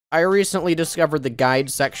I recently discovered the guide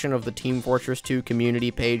section of the Team Fortress 2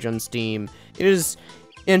 community page on Steam. It is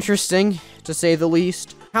interesting, to say the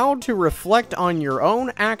least. How to reflect on your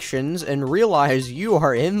own actions and realize you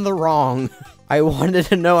are in the wrong. I wanted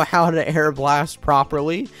to know how to air blast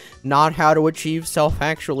properly, not how to achieve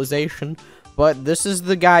self-actualization, but this is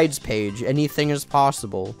the guides page. Anything is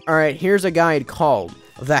possible. Alright, here's a guide called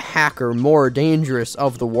The Hacker More Dangerous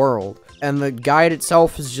of the World. And the guide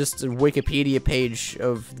itself is just a Wikipedia page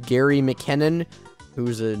of Gary McKinnon,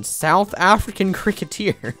 who's a South African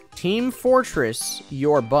cricketer. Team Fortress,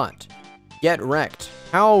 your butt. Get wrecked.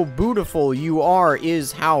 How beautiful you are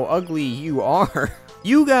is how ugly you are.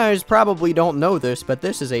 You guys probably don't know this, but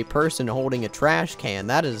this is a person holding a trash can.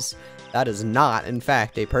 That is not, in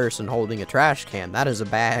fact, a person holding a trash can. That is a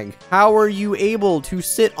bag. How are you able to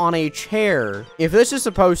sit on a chair? If this is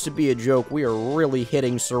supposed to be a joke, we are really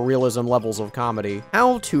hitting surrealism levels of comedy.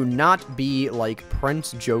 How to not be like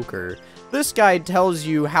Prince Joker. This guide tells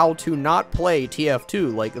you how to not play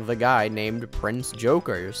TF2 like the guy named Prince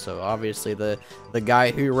Joker. So obviously the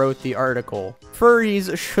guy who wrote the article.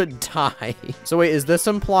 Furries should die. So wait, is this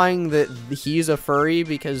implying that he's a furry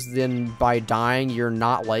because then by dying you're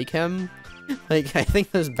not like him? Like, I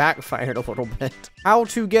think this backfired a little bit. How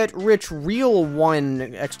to get rich real one!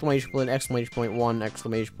 Exclamation point, exclamation point, one,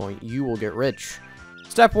 exclamation point. You will get rich.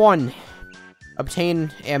 Step 1.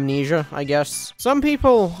 Obtain amnesia, I guess. Some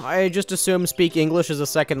people, I just assume, speak English as a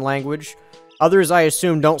second language. Others, I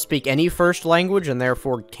assume, don't speak any first language and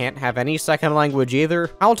therefore can't have any second language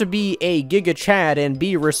either. How to be a Giga Chad and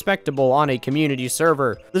be respectable on a community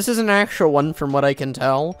server. This is an actual one from what I can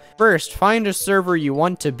tell. First, find a server you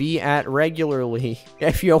want to be at regularly.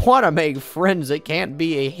 If you want to make friends, it can't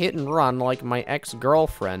be a hit and run like my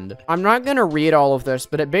ex-girlfriend. I'm not gonna read all of this,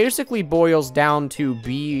 but it basically boils down to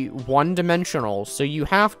be one-dimensional. So you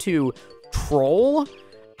have to troll,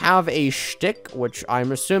 have a shtick, which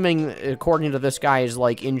I'm assuming, according to this guy, is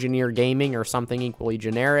like engineer gaming or something equally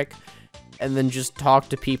generic, and then just talk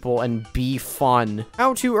to people and be fun.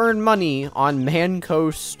 How to earn money on Manco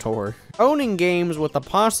Store. Owning games with the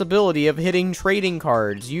possibility of hitting trading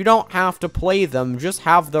cards. You don't have to play them, just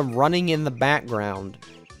have them running in the background.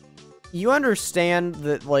 You understand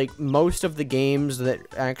that, like, most of the games that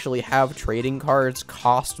actually have trading cards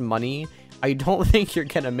cost money. I don't think you're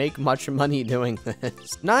gonna make much money doing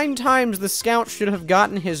this. 9 times the Scout should have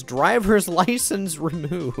gotten his driver's license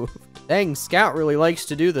removed. Dang, Scout really likes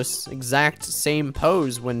to do this exact same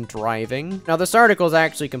pose when driving. Now, this article is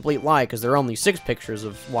actually a complete lie, because there are only 6 pictures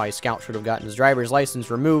of why Scout should have gotten his driver's license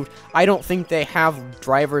removed. I don't think they have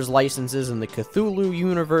driver's licenses in the Cthulhu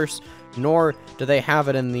universe, nor do they have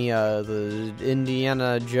it in the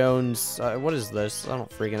Indiana Jones, what is this? I don't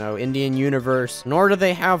freaking know. Indian universe. Nor do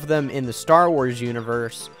they have them in the Star Wars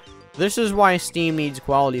universe. This is why Steam needs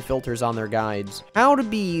quality filters on their guides. How to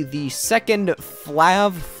be the second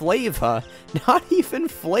Flav Flava. Not even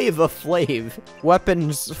Flava Flav.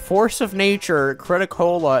 Weapons, Force of Nature,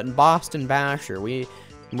 Criticola, and Boston Basher. We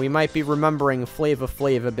might be remembering Flava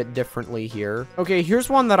Flav a bit differently here. Okay, here's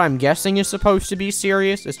one that I'm guessing is supposed to be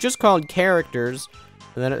serious. It's just called Characters.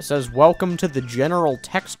 And then it says, welcome to the general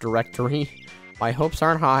text directory. My hopes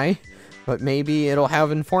aren't high, but maybe it'll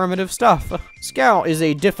have informative stuff. Scout is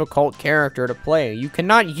a difficult character to play. You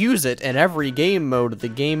cannot use it in every game mode. The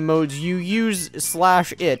game modes you use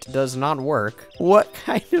 /it does not work. What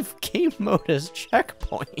kind of game mode has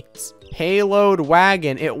checkpoints? Payload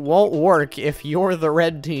wagon. It won't work if you're the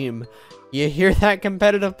red team. You hear that,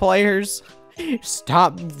 competitive players?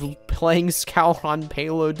 Stop playing Scout on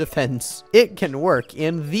payload defense. It can work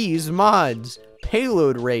in these mods.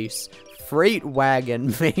 Payload race. Freight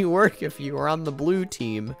wagon may work if you are on the blue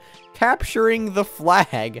team. Capturing the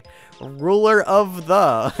flag. Ruler of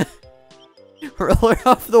the... Ruler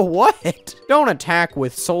of the what? Don't attack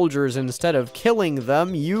with soldiers instead of killing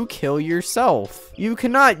them, you kill yourself. You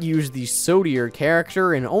cannot use the Sodier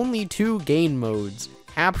character in only 2 game modes.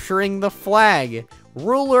 Capturing the flag.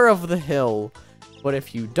 Ruler of the hill. But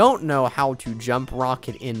if you don't know how to jump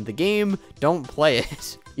rocket in the game, don't play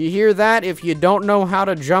it. You hear that? If you don't know how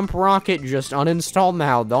to jump rocket, just uninstall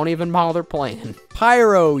now. Don't even bother playing.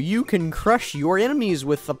 Pyro. You can crush your enemies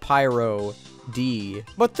with the pyro. D.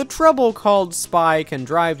 But the trouble called Spy can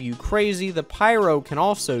drive you crazy. The Pyro can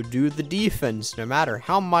also do the defense, no matter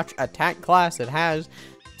how much attack class it has,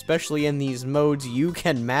 especially in these modes, you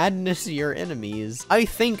can madness your enemies. I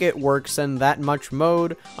think it works in that much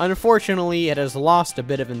mode. Unfortunately, it has lost a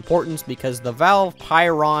bit of importance because the Valve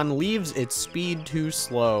Pyron leaves its speed too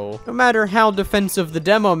slow. No matter how defensive the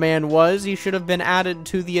Demo Man was, he should have been added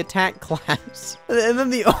to the attack class. And then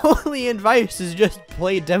the only advice is just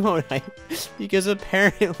play Demo Knight, because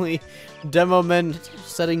apparently Demo Man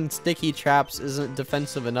setting sticky traps isn't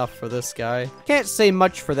defensive enough for this guy. Can't say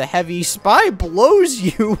much for the heavy. Spy blows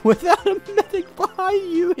you without a medic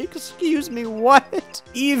behind you. Excuse me, what?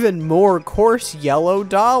 Even more coarse yellow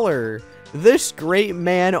dollar. This great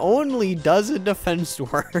man only does a defense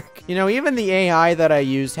work. You know, even the AI that I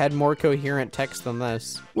used had more coherent text than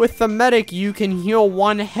this. With the medic, you can heal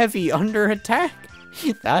one heavy under attack.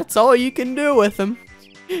 That's all you can do with him.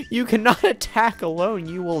 You cannot attack alone.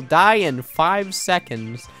 You will die in 5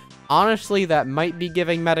 seconds. Honestly, that might be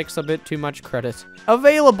giving medics a bit too much credit.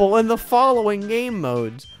 Available in the following game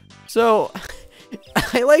modes. So,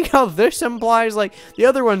 I like how this implies, like, the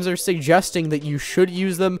other ones are suggesting that you should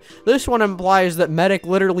use them. This one implies that medic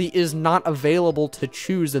literally is not available to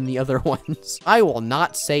choose in the other ones. I will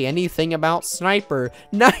not say anything about sniper.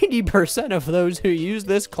 90% of those who use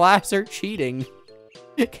this class are cheating.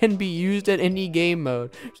 Can be used in any game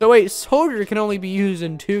mode. So wait, soldier can only be used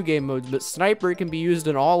in 2 game modes, but sniper can be used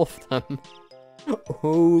in all of them.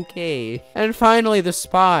 Okay. And finally, the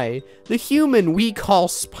spy. The human we call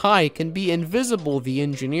spy can be invisible. The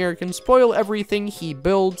engineer can spoil everything he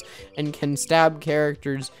builds and can stab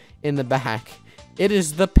characters in the back. It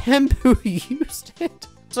is the pimp who used it.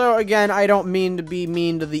 So again, I don't mean to be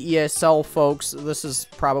mean to the ESL folks. This is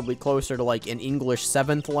probably closer to like an English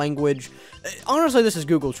 7th language. Honestly, this is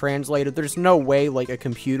Google translated. There's no way like a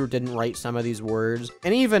computer didn't write some of these words.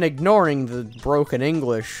 And even ignoring the broken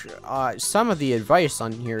English, some of the advice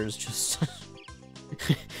on here is just...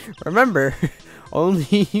 Remember,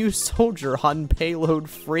 only use soldier on payload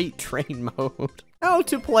freight train mode. How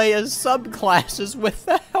to play as subclasses with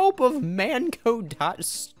the help of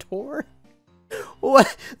manco.store.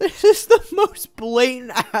 What? This is the most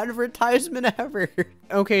blatant advertisement ever.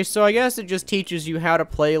 Okay, so I guess it just teaches you how to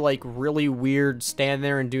play, like, really weird stand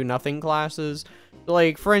there and do nothing classes.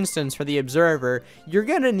 Like, for instance, for the Observer, you're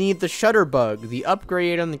gonna need the Shutterbug, the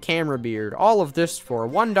upgrade on the Camera Beard, all of this for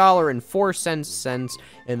 $1.04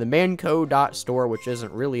 in the manco.store, which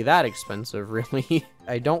isn't really that expensive, really.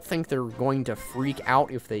 I don't think they're going to freak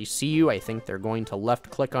out if they see you. I think they're going to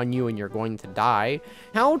left-click on you and you're going to die.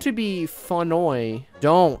 How to be funoi?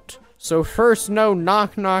 Don't. So first, no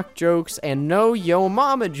knock-knock jokes and no yo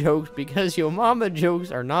mama jokes, because yo mama jokes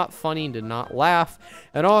are not funny, do not laugh.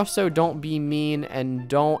 And also, don't be mean, and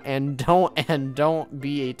don't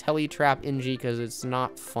be a teletrap NG, because it's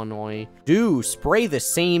not funny. Do spray the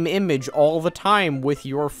same image all the time with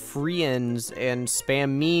your friends and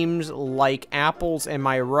spam memes like apples, am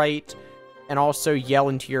I right? And also yell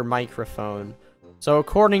into your microphone. So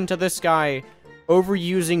according to this guy,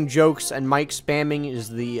 overusing jokes and mic spamming is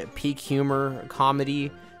the peak humor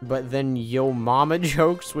comedy, but then yo mama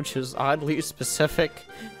jokes, which is oddly specific,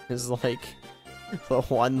 is like the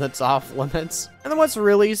one that's off limits. And then what's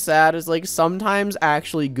really sad is like sometimes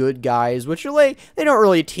actually good guys, which are like, they don't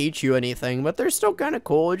really teach you anything, but they're still kind of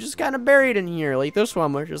cool. They're just kind of buried in here, like this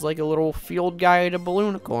one, which is like a little field guide to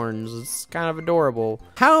balloonicorns. It's kind of adorable.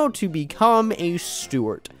 How to become a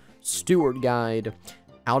steward. Steward guide.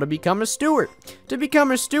 How to become a steward. To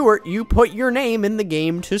become a steward, you put your name in the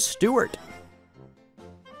game to steward.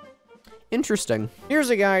 Interesting.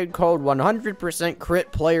 Here's a guide called 100%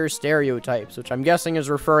 crit player stereotypes, which I'm guessing is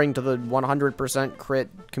referring to the 100% crit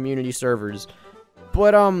community servers.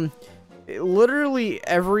 But, literally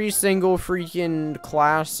every single freaking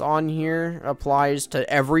class on here applies to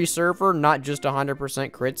every server, not just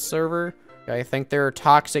 100% crit server. I think there are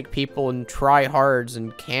toxic people and tryhards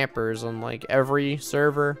and campers on, like, every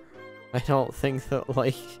server. I don't think that,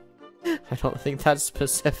 like, I don't think that's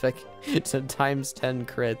specific to times 10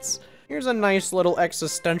 crits. Here's a nice little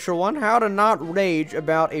existential one. How to not rage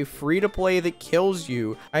about a free-to-play that kills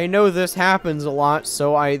you. I know this happens a lot,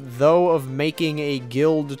 so though of making a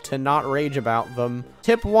guild to not rage about them.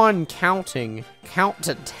 Tip 1, counting. Count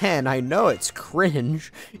to 10. I know it's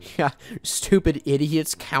cringe. Yeah, stupid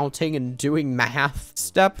idiots counting and doing math.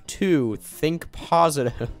 Step 2, think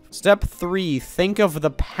positive. Step 3, think of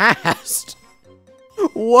the past.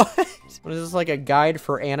 What? What is this, like a guide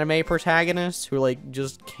for anime protagonists who like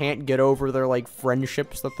just can't get over their like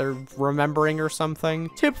friendships that they're remembering or something?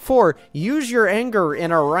 Tip 4, use your anger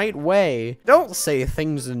in a right way. Don't say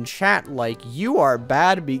things in chat like you are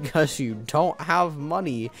bad because you don't have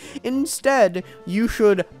money. Instead, you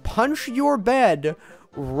should punch your bed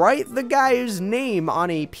write the guy's name on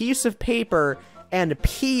a piece of paper and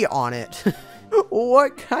pee on it.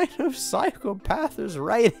 What kind of psychopath is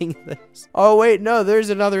writing this? Oh wait, no, there's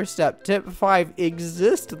another step. Tip 5,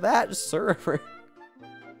 exist that server.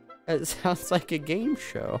 It sounds like a game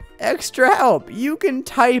show. Extra help! You can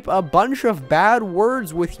type a bunch of bad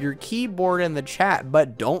words with your keyboard in the chat,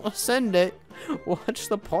 but don't send it. What's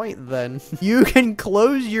the point then? You can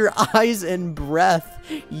close your eyes and breath.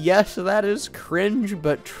 Yes, that is cringe,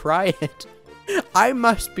 but try it. I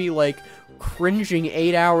must be like cringing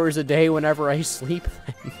 8 hours a day whenever I sleep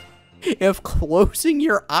then. If closing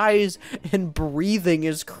your eyes and breathing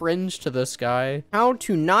is cringe to this guy. How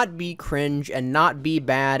to not be cringe and not be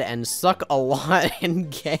bad and suck a lot and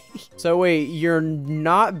gay. So wait, you're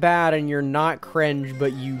not bad and you're not cringe,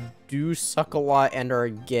 but you do suck a lot and are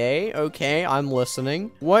gay? Okay, I'm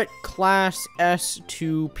listening. What class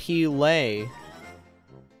S2P lay?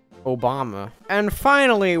 Obama. And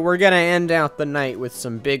finally, we're gonna end out the night with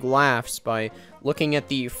some big laughs by looking at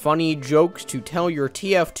the funny jokes to tell your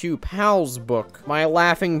TF2 pals book. My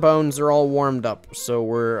laughing bones are all warmed up,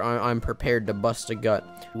 so I'm prepared to bust a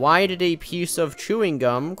gut. Why did a piece of chewing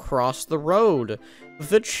gum cross the road?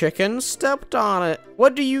 The chicken stepped on it.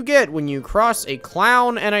 What do you get when you cross a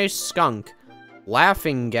clown and a skunk?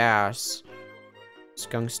 Laughing gas.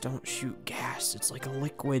 Skunks don't shoot gas, it's like a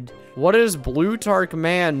liquid. What is Blutarch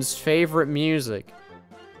Man's favorite music?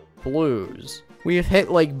 Blues. We've hit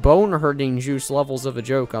like bone-hurting juice levels of a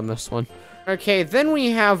joke on this one. Okay, then we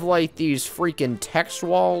have like these freaking text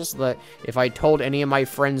walls that if I told any of my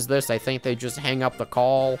friends this, I think they'd just hang up the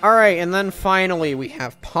call. Alright, and then finally we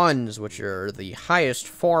have puns, which are the highest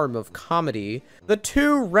form of comedy. The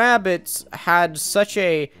two rabbits had such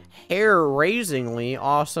a hair-raisingly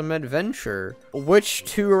awesome adventure. Which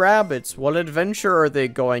two rabbits? What adventure are they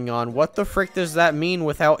going on? What the frick does that mean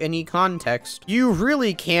without any context? You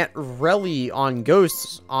really can't rely on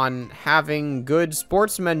ghosts on having good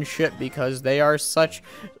sportsmanship because they are such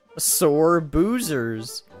sore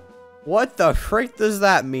boozers. What the frick does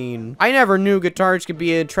that mean? I never knew guitars could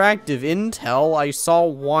be attractive until I saw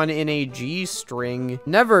one in a G string.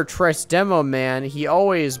 Never trust Demo Man, he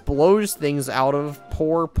always blows things out of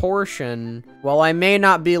proportion. Well, I may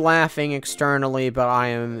not be laughing externally, but I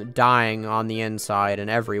am dying on the inside in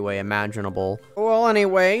every way imaginable. Well,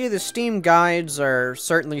 anyway, the Steam guides are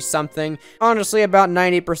certainly something. Honestly, about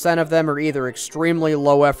 90% of them are either extremely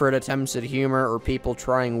low-effort attempts at humor or people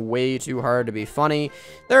trying way too hard to be funny.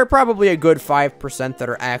 There are probably a good 5% that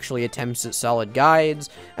are actually attempts at solid guides,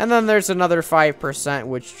 and then there's another 5%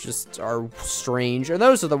 which just are strange, and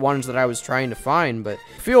those are the ones that I was trying to find, but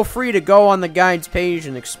feel free to go on the guides page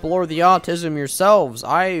and explore the autism yourselves.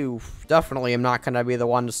 I definitely am not going to be the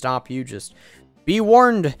one to stop you. Just be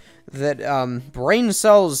warned that brain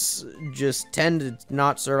cells just tend to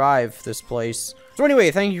not survive this place. So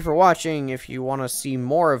anyway, thank you for watching. If you want to see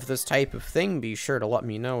more of this type of thing, be sure to let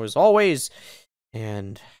me know as always,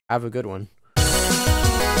 and have a good one.